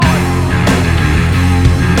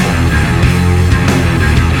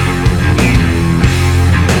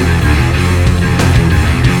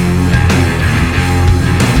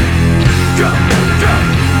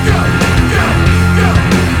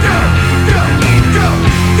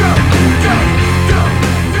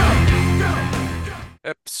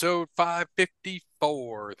episode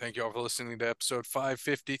 554. Thank you all for listening to episode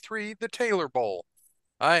 553, The Taylor Bowl.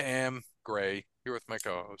 I am Gray, here with my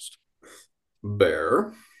co-host.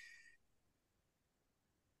 Bear.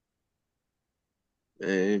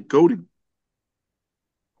 And Cody.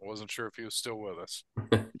 I wasn't sure if he was still with us.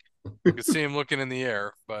 I could see him looking in the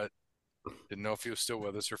air, but didn't know if he was still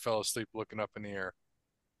with us or fell asleep looking up in the air.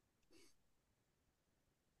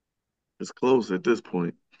 It's close at this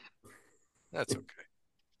point. That's okay.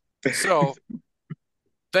 So,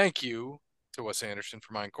 thank you to Wes Anderson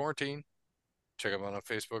for Mind Quarantine. Check him out on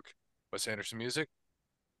Facebook, Wes Anderson Music.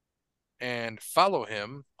 And follow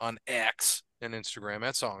him on X and Instagram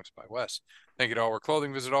at Songs by Wes. Thank you to All Wear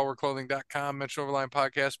Clothing. Visit allwearclothing.com. Mention Overline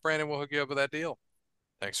Podcast. Brandon will hook you up with that deal.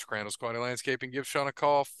 Thanks for Crandall's Quality Landscaping. Give Sean a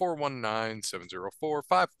call,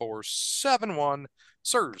 419-704-5471.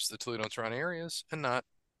 Serves the Toledo and surrounding areas and not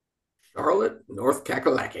Charlotte, North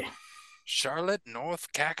Kakalaki. Charlotte,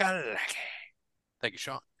 North Kakalaki. Thank you,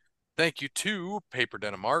 Sean. Thank you to Paper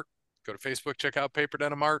Denim Art. Go to Facebook, check out Paper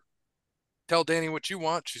Denim Art. Tell Danny what you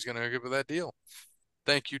want. She's going to hook you up with that deal.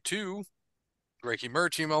 Thank you to Reiki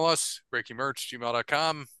Merch. Email us,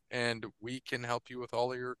 reikimerch@gmail.com, and we can help you with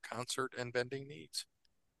all of your concert and vending needs.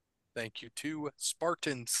 Thank you to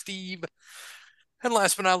Spartan Steve. And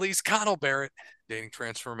last but not least, Connell Barrett,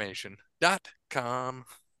 datingtransformation.com.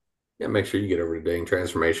 Yeah, make sure you get over to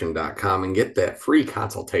datingtransformation.com and get that free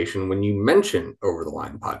consultation when you mention Over the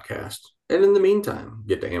Line Podcast. And in the meantime,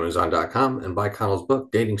 get to amazon.com and buy Connell's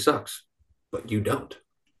book, Dating Sucks, but you don't.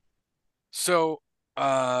 So,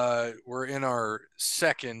 we're in our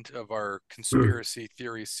second of our conspiracy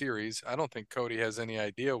theory series. I don't think Cody has any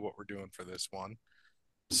idea what we're doing for this one.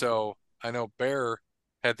 So I know Bear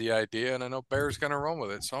had the idea, and I know Bear's going to run with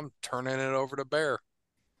it. So I'm turning it over to Bear.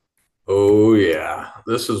 Oh, yeah.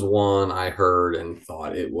 This is one I heard and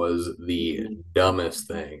thought it was the dumbest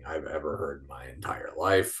thing I've ever heard in my entire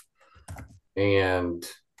life. And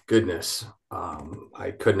goodness,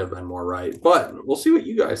 I couldn't have been more right. But we'll see what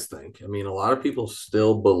you guys think. I mean, a lot of people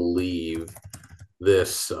still believe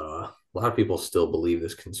this. A lot of people still believe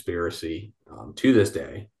this conspiracy to this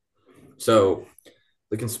day. So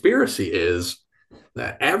the conspiracy is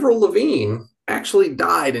that Avril Lavigne actually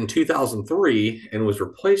died in 2003 and was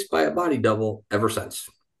replaced by a body double ever since.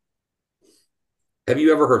 Have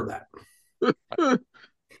you ever heard that?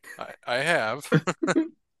 I have.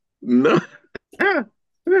 No. I,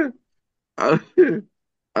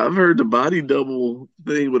 I've heard the body double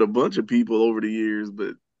thing with a bunch of people over the years,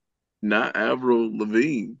 but not Avril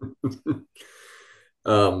Lavigne.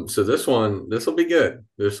 So this will be good.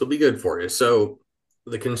 This will be good for you. So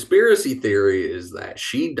the conspiracy theory is that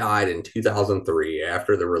she died in 2003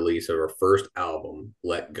 after the release of her first album,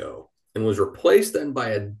 Let Go, and was replaced then by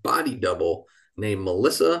a body double named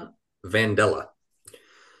Melissa Vandella.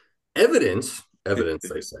 Evidence,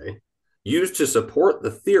 they say, used to support the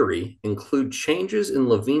theory include changes in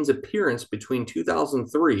Lavigne's appearance between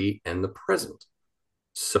 2003 and the present,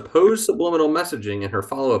 supposed subliminal messaging in her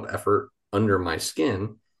follow-up effort, Under My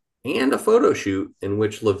Skin, and a photo shoot in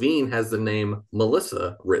which Lavigne has the name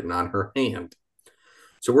Melissa written on her hand.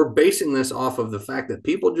 So we're basing this off of the fact that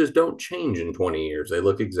people just don't change in 20 years. They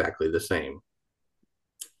look exactly the same.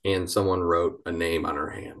 And someone wrote a name on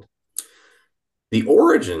her hand. The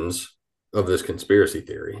origins of this conspiracy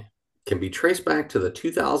theory can be traced back to the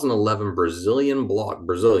 2011 Brazilian blog,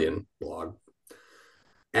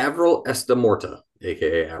 Avril Está Morta,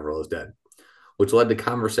 aka Avril is Dead, which led to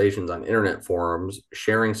conversations on internet forums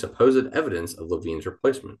sharing supposed evidence of Lavigne's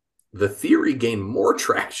replacement. The theory gained more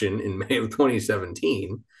traction in May of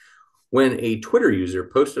 2017 when a Twitter user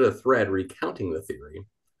posted a thread recounting the theory.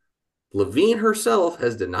 Lavigne herself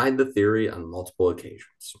has denied the theory on multiple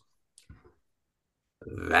occasions.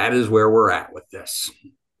 That is where we're at with this.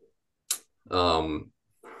 To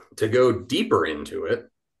go deeper into it,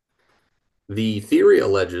 the theory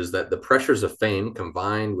alleges that the pressures of fame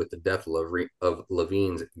combined with the death of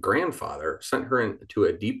Lavigne's grandfather sent her into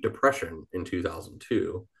a deep depression in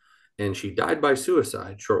 2002, and she died by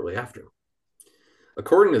suicide shortly after.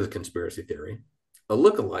 According to the conspiracy theory, a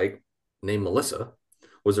lookalike named Melissa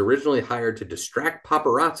was originally hired to distract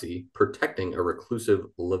paparazzi protecting a reclusive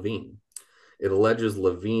Lavigne. It alleges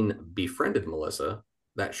Lavigne befriended Melissa,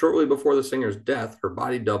 that shortly before the singer's death, her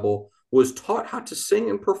body double was taught how to sing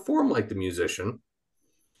and perform like the musician,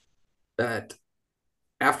 that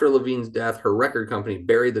after Lavigne's death, her record company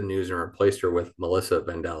buried the news and replaced her with Melissa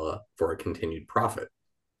Vandella for a continued profit,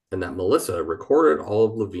 and that Melissa recorded all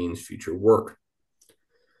of Lavigne's future work.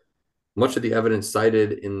 Much of the evidence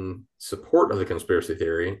cited in support of the conspiracy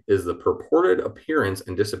theory is the purported appearance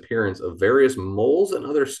and disappearance of various moles and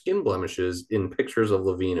other skin blemishes in pictures of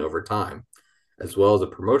Levine over time, as well as a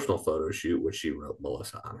promotional photo shoot, which she wrote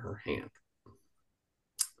Melissa on her hand.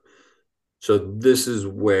 So this is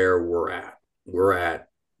where we're at. We're at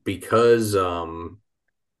because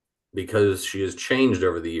she has changed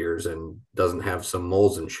over the years and doesn't have some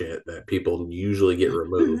moles and shit that people usually get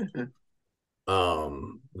removed.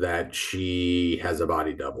 That she has a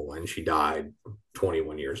body double and she died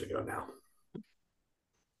 21 years ago now.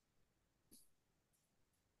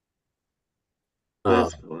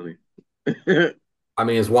 That's Um, funny. I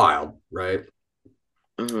mean, it's wild, right?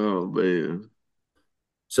 Oh man.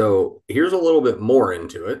 So here's a little bit more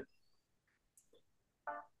into it.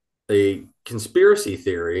 A conspiracy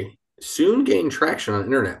theory soon gained traction on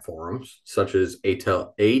internet forums such as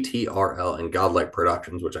ATRL and Godlike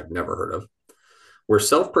Productions, which I've never heard of, where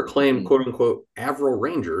self proclaimed quote unquote Avril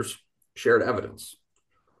Rangers shared evidence.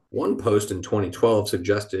 One post in 2012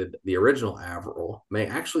 suggested the original Avril may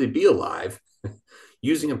actually be alive,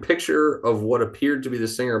 using a picture of what appeared to be the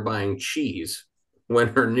singer buying cheese when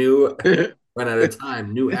her new when at a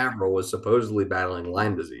time new Avril was supposedly battling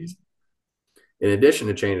Lyme disease. In addition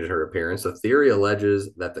to changing her appearance, the theory alleges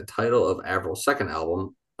that the title of Avril's second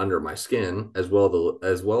album, Under My Skin, as well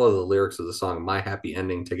as the lyrics of the song My Happy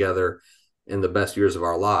Ending Together and the Best Years of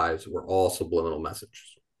Our Lives were all subliminal messages.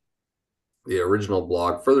 The original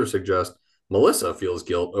blog further suggests Melissa feels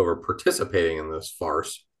guilt over participating in this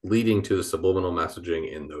farce, leading to the subliminal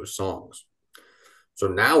messaging in those songs. So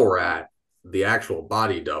now we're at the actual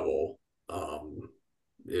body double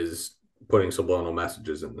is putting subliminal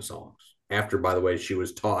messages in the songs. After, by the way, she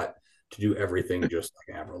was taught to do everything just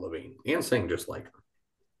like Avril Lavigne and sing just like her.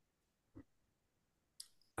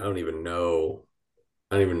 I don't even know.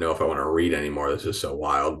 I don't even know if I want to read anymore. This is so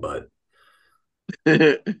wild, but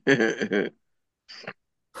it's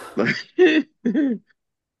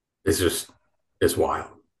just it's wild.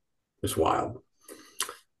 It's wild.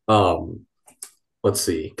 Um, let's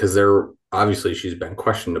see, because there obviously she's been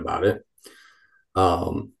questioned about it.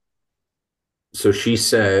 Um, so she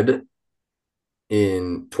said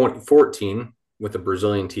in 2014 with a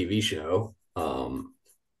Brazilian TV show,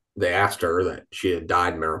 they asked her that she had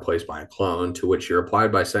died and been replaced by a clone, to which she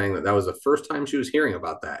replied by saying that that was the first time she was hearing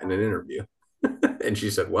about that in an interview. And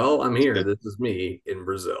she said, "Well, I'm here. This is me in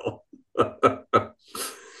Brazil."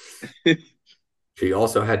 She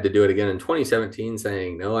also had to do it again in 2017,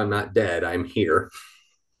 saying, "No, I'm not dead. I'm here."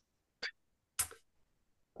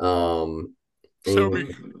 Um, So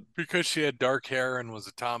and because she had dark hair and was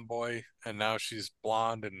a tomboy, and now she's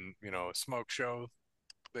blonde and a smoke show,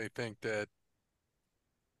 they think that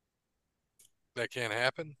that can't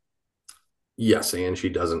happen. yes, and she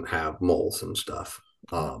doesn't have moles and stuff.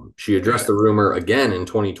 She addressed the rumor again in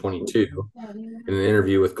 2022 in an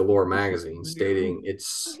interview with Galore magazine, stating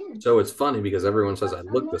it's funny because everyone says I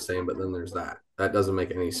look the same, but then there's that. That doesn't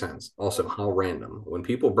make any sense. Also, how random. When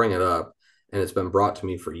people bring it up, and it's been brought to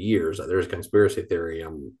me for years that there's a conspiracy theory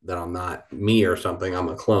that I'm not me or something, I'm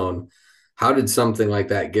a clone. How did something like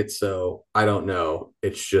that get so? I don't know.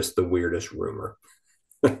 It's just the weirdest rumor.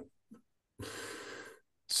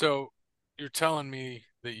 So you're telling me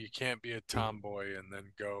that you can't be a tomboy and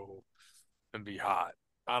then go and be hot.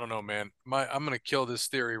 I don't know, man. I'm gonna kill this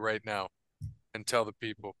theory right now and tell the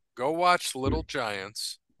people, go watch Little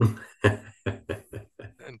Giants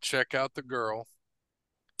and check out the girl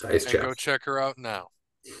Dice and go chest. check her out now.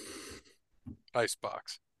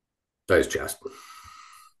 Icebox. Dice chest.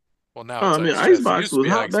 Well, now Oh, it's I mean, Ice Chest. It Icebox used to was be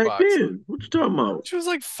hot back Icebox. then. What you talking about? She was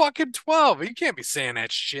like fucking 12. You can't be saying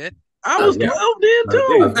that shit. I Oh was yeah. 12 then Yeah,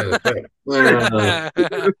 I was too. gonna say.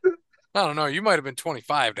 I don't know. You might have been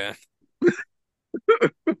 25 then.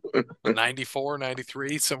 94,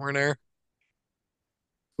 93, somewhere in there.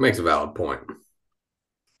 Makes a valid point.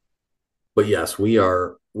 But yes, we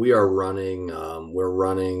are running we're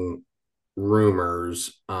running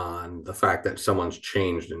rumors on the fact that someone's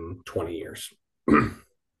changed in 20 years,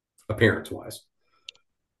 appearance wise.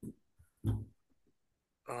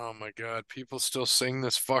 Oh my God. People still sing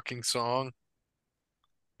this fucking song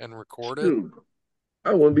and record it. Shoot,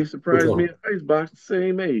 I wouldn't be Which surprised me one? and Icebox the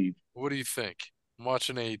same age. What do you think? I'm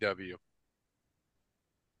watching AEW.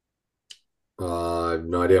 I have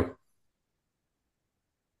no idea.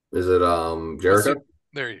 Is it What's he? Jericho?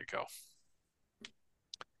 There you go.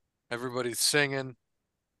 Everybody's singing,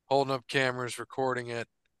 holding up cameras, recording it.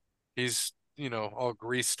 He's, all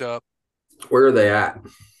greased up. Where are they at?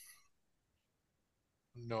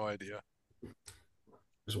 No idea.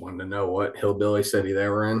 Just wanted to know what hillbilly city they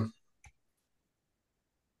were in.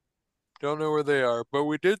 Don't know where they are, but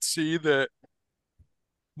we did see that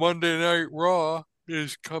Monday Night Raw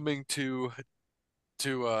is coming to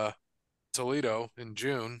Toledo in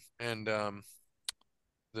June, and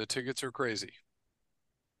the tickets are crazy.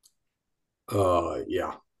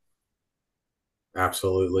 Yeah,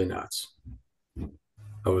 absolutely nuts.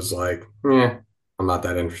 I was like, yeah, I'm not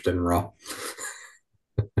that interested in Raw.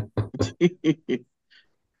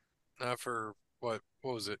 Not for what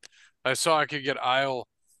was it? I saw I could get aisle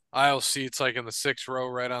seats like in the sixth row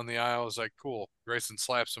right on the aisle. I was like, cool. Grayson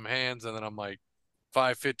slapped some hands, and then I'm like,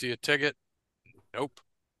 550 a ticket. Nope.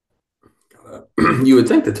 You would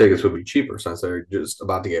think the tickets would be cheaper since they're just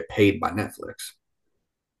about to get paid by Netflix.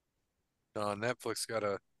 Netflix got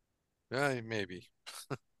a maybe.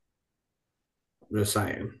 I'm just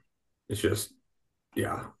saying. It's just,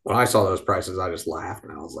 yeah. When I saw those prices, I just laughed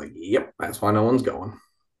and I was like, yep, that's why no one's going.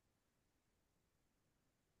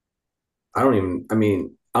 I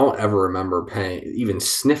mean, I don't ever remember paying, even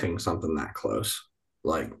sniffing something that close.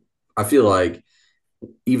 Like, I feel like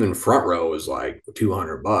even front row is like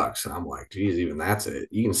 $200. And I'm like, geez, even that's it.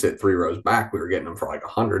 You can sit 3 rows back. We were getting them for like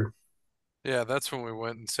 100. Yeah, that's when we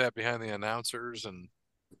went and sat behind the announcers and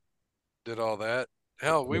did all that.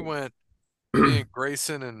 Hell, we went, me It and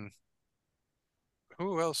Grayson and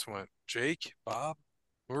who else went? Jake, Bob?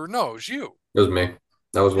 Or no, it was you. was me.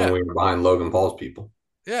 That was when Yeah. we were behind Logan Paul's people.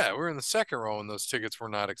 Yeah, we were in the second row and those tickets were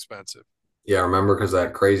not expensive. Yeah, remember because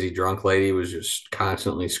that crazy drunk lady was just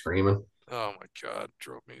constantly screaming. Oh my God,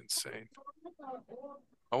 drove me insane.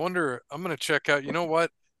 I wonder, I'm gonna check out, you know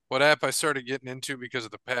what? What app I started getting into because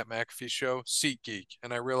of the Pat McAfee show? SeatGeek.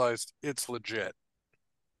 And I realized it's legit.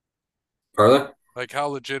 Are they? Like how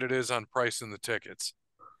legit it is on pricing the tickets.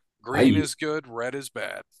 Green I is good, red is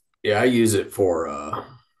bad. Yeah, I use it for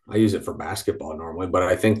basketball normally, but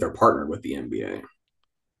I think they're partnered with the NBA.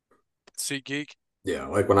 SeatGeek? Yeah,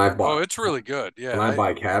 like Oh, it's really good. when I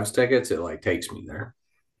buy Cavs tickets, it like takes me there.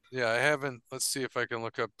 I haven't. Let's see if I can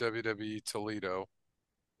look up WWE Toledo.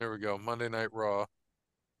 There we go. Monday Night Raw,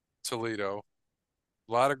 Toledo.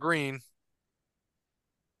 A lot of green.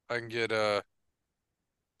 I can get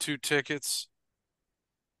 2 tickets.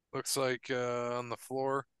 Looks like on the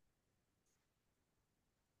floor.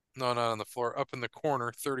 No, not on the floor. Up in the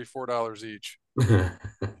corner, $34 each. Let's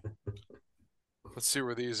see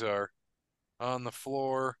where these are. On the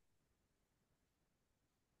floor,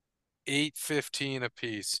 815 a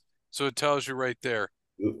piece. So it tells you right there.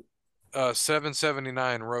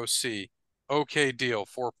 779 row C. Okay deal,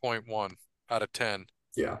 4.1 out of 10.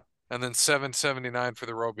 Yeah, And then 779 for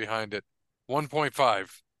the row behind it.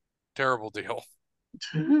 1.5. Terrible deal. It's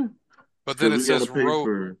But then because it we got to says pay row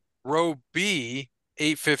for. row B,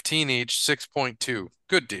 815 each, 6.2.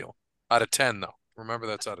 Good deal. Out of 10 though. Remember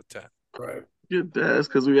that's out of 10. right. Get that. It's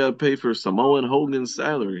because we got to pay for Samoan Hogan's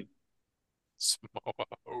salary. Samoa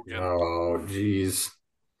Hogan. Oh, geez.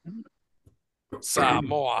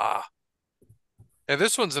 Samoa. And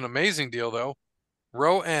this one's an amazing deal though.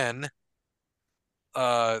 Row N,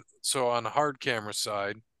 so on the hard camera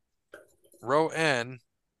side, row N,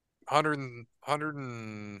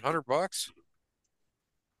 100 bucks.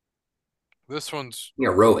 This one's Yeah,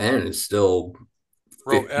 row N is still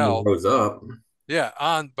row 15 L. rows up. Yeah,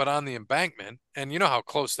 on the embankment. And you know how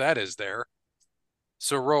close that is there.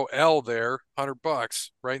 So row L there, 100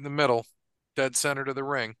 bucks, right in the middle, dead center to the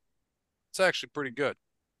ring. It's actually pretty good.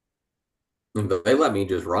 But they let me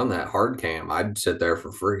just run that hard cam. I'd sit there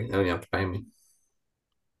for free. They don't even have to pay me.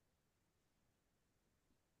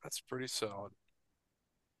 That's pretty solid.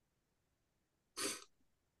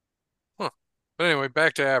 Huh. But anyway,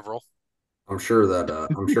 back to Avril. I'm sure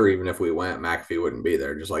even if we went, McAfee wouldn't be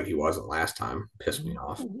there, just like he wasn't last time. Pissed me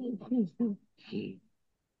off.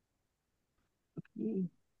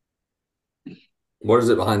 What is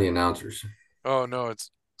it behind the announcers? Oh no,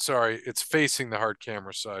 it's facing the hard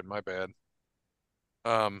camera side. My bad.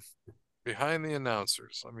 Um, behind the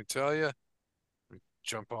announcers. Let me tell you.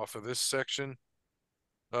 Jump off of this section.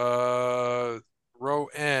 Uh, row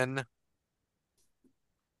N.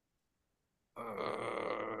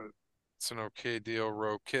 Uh, it's an okay deal.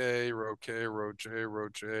 Row K, row K, row J, row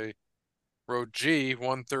J, row G,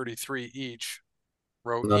 133 each.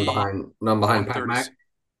 Row E, None behind Pat 130. Mac.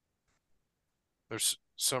 There's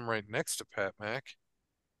some right next to Pat Mac.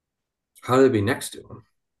 How do they be next to him?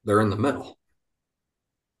 They're in the middle.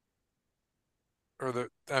 Or the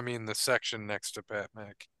section next to Pat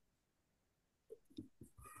Mac.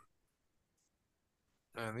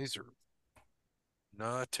 And these are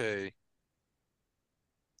not a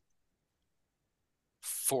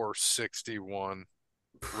 461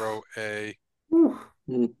 row A Whew.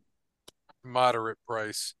 moderate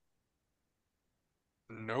price.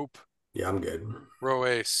 Nope. Yeah, I'm good. Row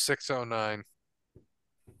A 609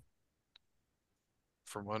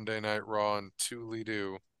 for Monday Night Raw and Two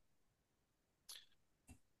Do.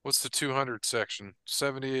 What's the 200 section?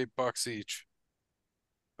 $78 each.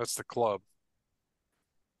 That's the club.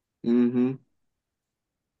 Mm-hmm.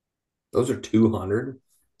 Those are 200.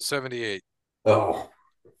 78. Oh,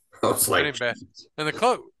 I was That like, ain't bad. And the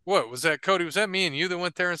club, what was that, Cody? Was that me and you that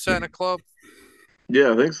went there and sat in a club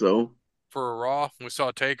Yeah, I think so. for a Raw? We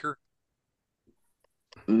saw Taker.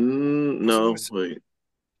 Was who No, was wait,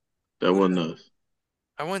 that who did wasn't us.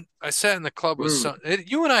 I sat in the club with Where,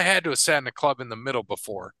 you and I had to have sat in the club in the middle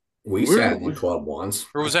before. we where sat did in the we? club once.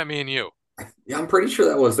 Or was that me and you? Yeah, I'm pretty sure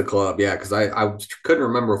that was the club. Yeah, because I couldn't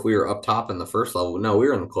remember if we were up top in the first level. No, we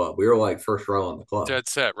were in the club. We were like first row in the club. Dead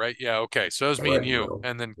set, right? Yeah, okay. So it was Yeah, me right and in the you. middle.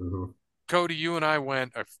 And then Hmm. Cody, you and I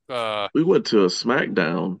went We went to a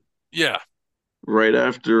SmackDown yeah. right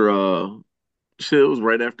after. Shit, it was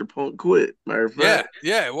right after Punk quit. Matter of Yeah, fact.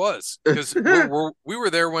 yeah, it was. Because we were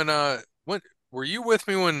there when were you with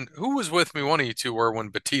me when who was with me? One of you two were when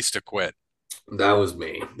Batista quit. That was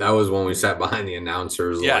me. That was when we sat behind the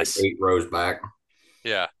announcers, like Yes. 8 rows back.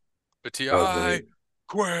 Yeah. Batista That was when I he,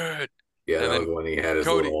 quit. yeah, And that was then when he had his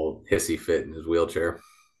Cody little hissy fit in his wheelchair.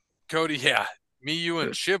 Cody, yeah. Me, you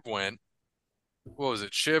and Shiv went. What was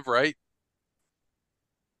it? Shiv, right?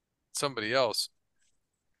 Somebody else.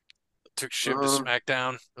 Took Shiv to uh,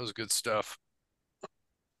 SmackDown. That was good stuff.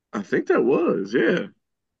 I think that was, yeah.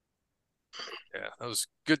 Yeah, that was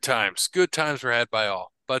good times. Good times were had by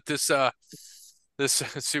all. But this let's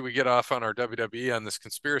see, we get off on our WWE on this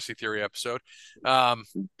conspiracy theory episode. Um,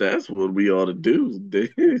 That's what we ought to do.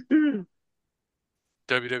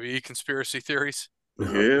 WWE conspiracy theories. Oh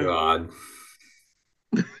Yeah. God.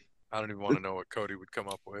 I don't even want to know what Cody would come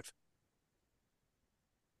up with.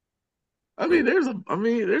 I mean,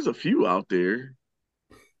 there's a few out there.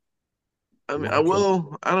 I mean,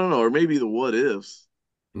 Macho, I don't know, or maybe the what ifs.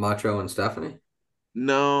 Macho and Stephanie.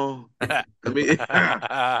 No, I mean,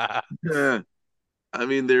 yeah. I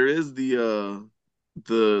mean, there is the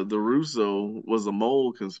Russo was a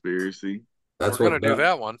mole conspiracy. We're That's gonna what do Dub.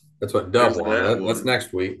 that one. That's what Dub There's wanted. that That's one.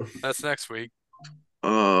 next week. That's next week.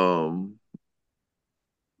 Um,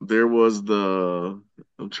 there was the.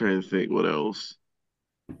 I'm trying to think what else.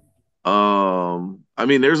 I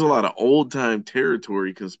mean, there's a lot of old time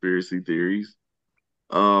territory conspiracy theories.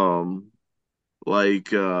 Um,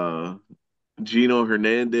 like Gino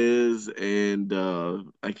Hernandez and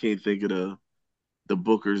I can't think of the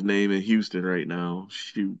Booker's name in Houston right now.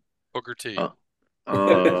 Shoot. Booker T. Uh,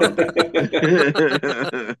 uh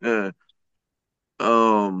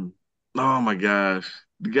oh my gosh.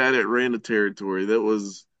 The guy that ran the territory, there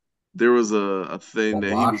was a thing Paul that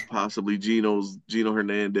he was Bosch. possibly Gino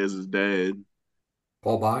Hernandez's dad.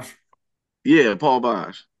 Paul Bosch. Yeah, Paul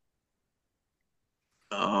Bosch.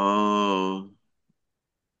 Oh,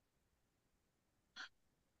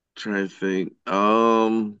 trying to think.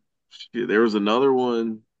 Shit, there was another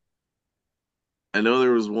one. I know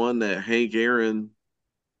there was one that Hank Aaron,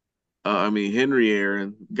 I mean Henry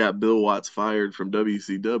Aaron, got Bill Watts fired from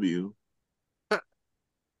WCW.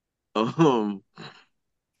 Um,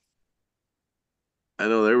 I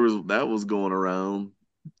know that was going around.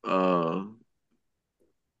 Uh,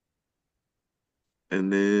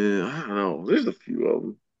 and then I don't know. There's a few of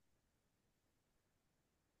them.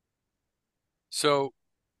 So,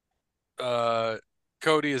 uh,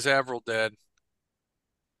 Cody is Avril dead.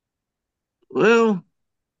 Well,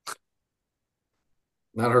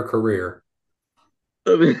 Not her career.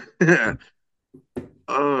 I mean,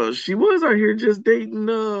 she was out here just dating.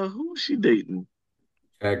 Who was she dating?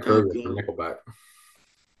 Chad Kroger from Doggone. Nickelback.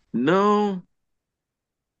 No.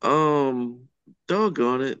 Um.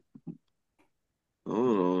 Doggone it.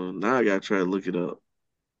 Hold on. Now I gotta try to look it up.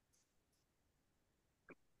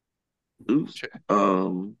 Oops. Ch-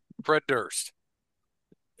 Um. Fred Durst.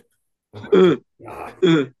 Oh, good God.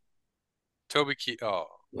 Toby Keith. Oh,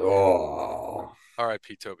 Oh,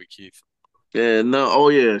 R.I.P. Toby Keith. Yeah. No. Oh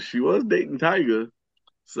yeah. She was dating Tiger.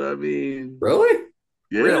 So I mean, really?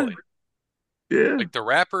 yeah. Really? Yeah. Like the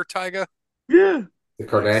rapper Tyga? Yeah. The Nice.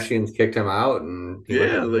 Kardashians kicked him out, and he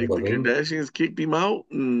went to Yeah. Avril Like the Lavigne. Kardashians kicked him out,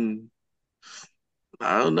 and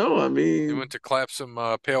I don't know. I He mean, went to clap some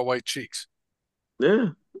pale white cheeks. yeah.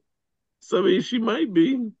 So I mean, she might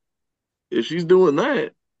be if she's doing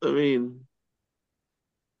that. I mean,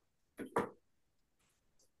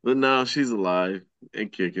 but now she's alive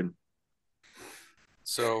and kicking.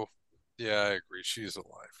 So, yeah, I agree. She's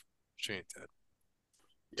alive. She ain't dead.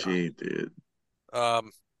 Yeah. She ain't dead.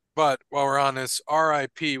 Um, but while we're on this,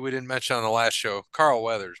 R.I.P. We didn't mention on the last show. Carl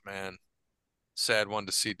Weathers, man, sad one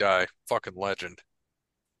to see die. Fucking legend.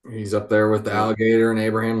 He's up there with the Yep. alligator and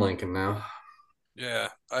Abraham Lincoln now. Yeah,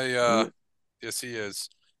 Yep. yes he is.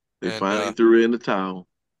 They And finally threw in the towel.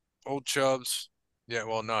 old Chubbs, yeah,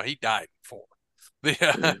 well no, he died before.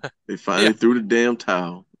 Yeah. The They yeah, finally threw the damn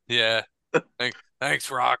towel. yeah.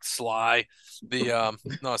 Thanks, Rock Sly. The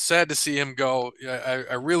no, sad to see him go. Yeah,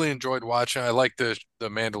 I really enjoyed watching. I like the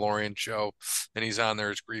Mandalorian show, and he's on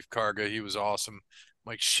there as Grief Karga. He was awesome. I'm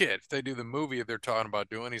like shit, if they do the movie they're talking about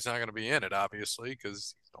doing, he's not going to be in it, obviously,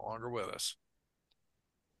 because he's no longer with us.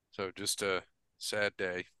 So just a sad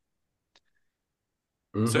day,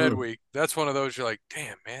 sad Mm-hmm. week. That's one of those you're like,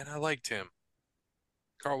 damn man, I liked him.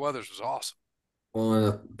 Carl Weathers was awesome. Well, and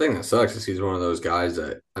the thing that sucks is he's one of those guys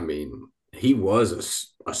that, I mean, he was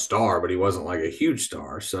a star, but he wasn't like a huge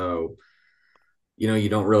star. So, you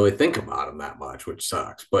don't really think about him that much, which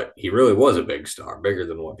sucks. But he really was a big star, bigger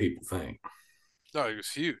than what people think. No, he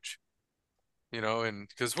was huge. And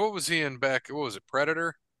because what was he in back? What was it,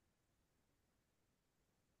 Predator?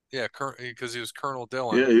 Yeah, because he was Colonel Yeah,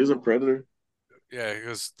 Dillon. he was a predator. Yeah,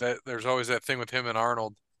 because there's always that thing with him and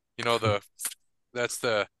Arnold. That's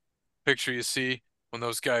the picture you see when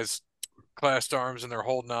those guys clasped arms and they're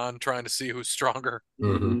holding on, trying to see who's stronger.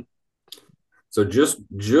 Mm-hmm. Hmm. So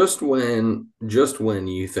just when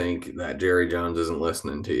you think that Jerry Jones isn't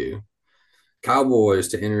listening to you, Cowboys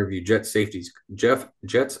to interview Jets safeties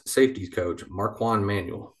coach Marquand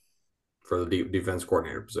Manuel for the defense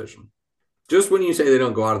coordinator position. Just when you say they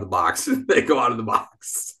don't go out of the box, they go out of the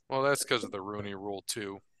box. Well, that's because of the Rooney Rule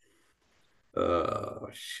too. Oh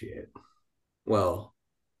shit. Well,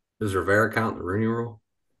 does Rivera count the Rooney Rule?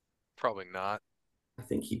 Probably not. I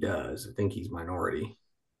think he does. I think he's minority.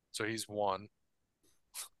 So he's one.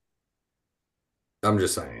 I'm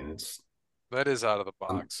just saying it's. That is out of the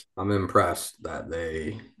I'm box. I'm impressed that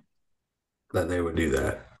they would do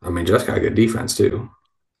that. I mean, Jets got good defense too,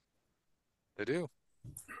 They do.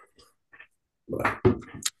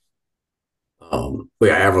 but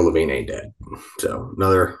yeah, Avril Lavigne ain't dead. So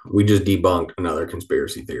we just debunked another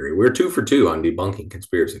conspiracy theory. We're 2 for 2 on debunking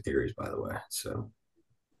conspiracy theories, by the way. So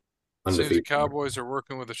Seems the undefeated. Cowboys are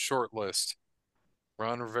working with a short list.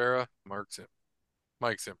 Ron Rivera,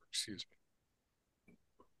 Mike Zimmer, excuse me.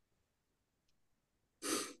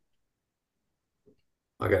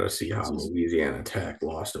 I got to see how Louisiana Tech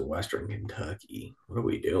lost to Western Kentucky. What are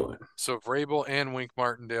we doing? So Vrabel and Wink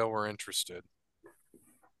Martindale were interested,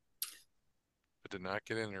 but did not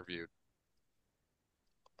get interviewed.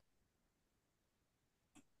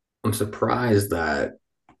 I'm surprised that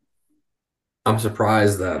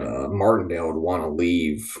Martindale would want to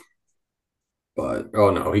leave, but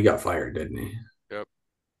oh no, he got fired, didn't he? Yep.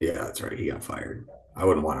 Yeah, that's right. He got fired. I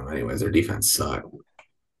wouldn't want him anyways. Their defense sucked.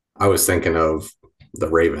 I was thinking of the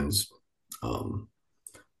Ravens. Um,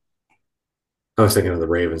 I was thinking of the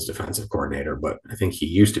Ravens defensive coordinator, but I think he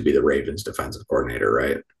used to be the Ravens defensive coordinator,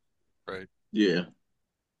 right? Right. Yeah.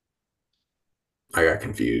 I got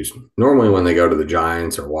confused. Normally, when they go to the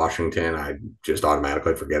Giants or Washington, I just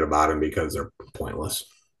automatically forget about them because they're pointless.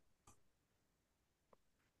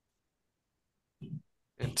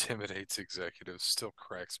 Intimidates executives. Still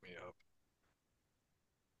cracks me up.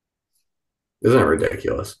 Isn't it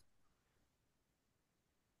ridiculous?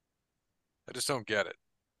 I just don't get it.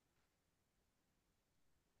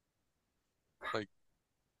 Like,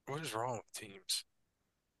 what is wrong with teams?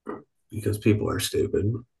 Because people are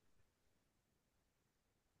stupid.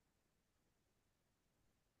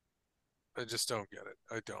 I just don't get it.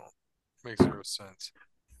 I don't. Makes zero sense.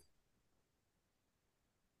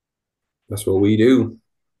 That's what we do.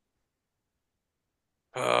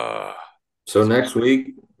 Uh, So that's what next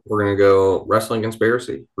week we're gonna go wrestling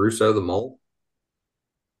conspiracy. Russo the mole.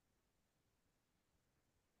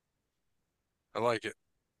 I like it.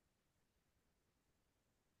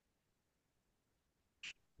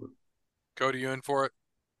 Cody, you in for it?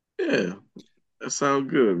 Yeah. That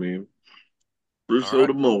sounds good, man. All Russo right.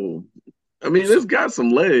 the mole. I mean, Russo. it's got some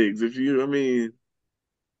legs. If you, I mean,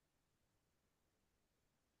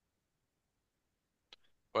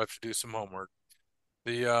 We'll have to do some homework.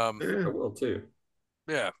 The I yeah. will too.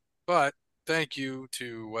 Yeah, but thank you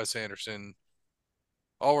to Wes Anderson,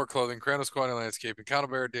 All Work Clothing, Kranos Quality Landscaping,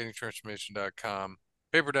 Counterbear, DatingTransformation.com,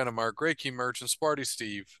 Paper Denim Art, Great Key Merch, and Sparty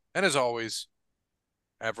Steve. And as always,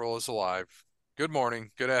 Avril is alive. Good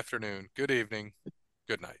morning, good afternoon, good evening,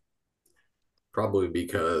 good night. Probably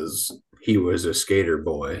because he was a skater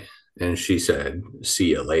boy, and she said,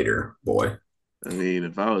 "See you later, boy." I mean,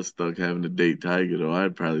 if I was stuck having to date Tiger, though,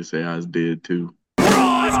 I'd probably say I was dead too.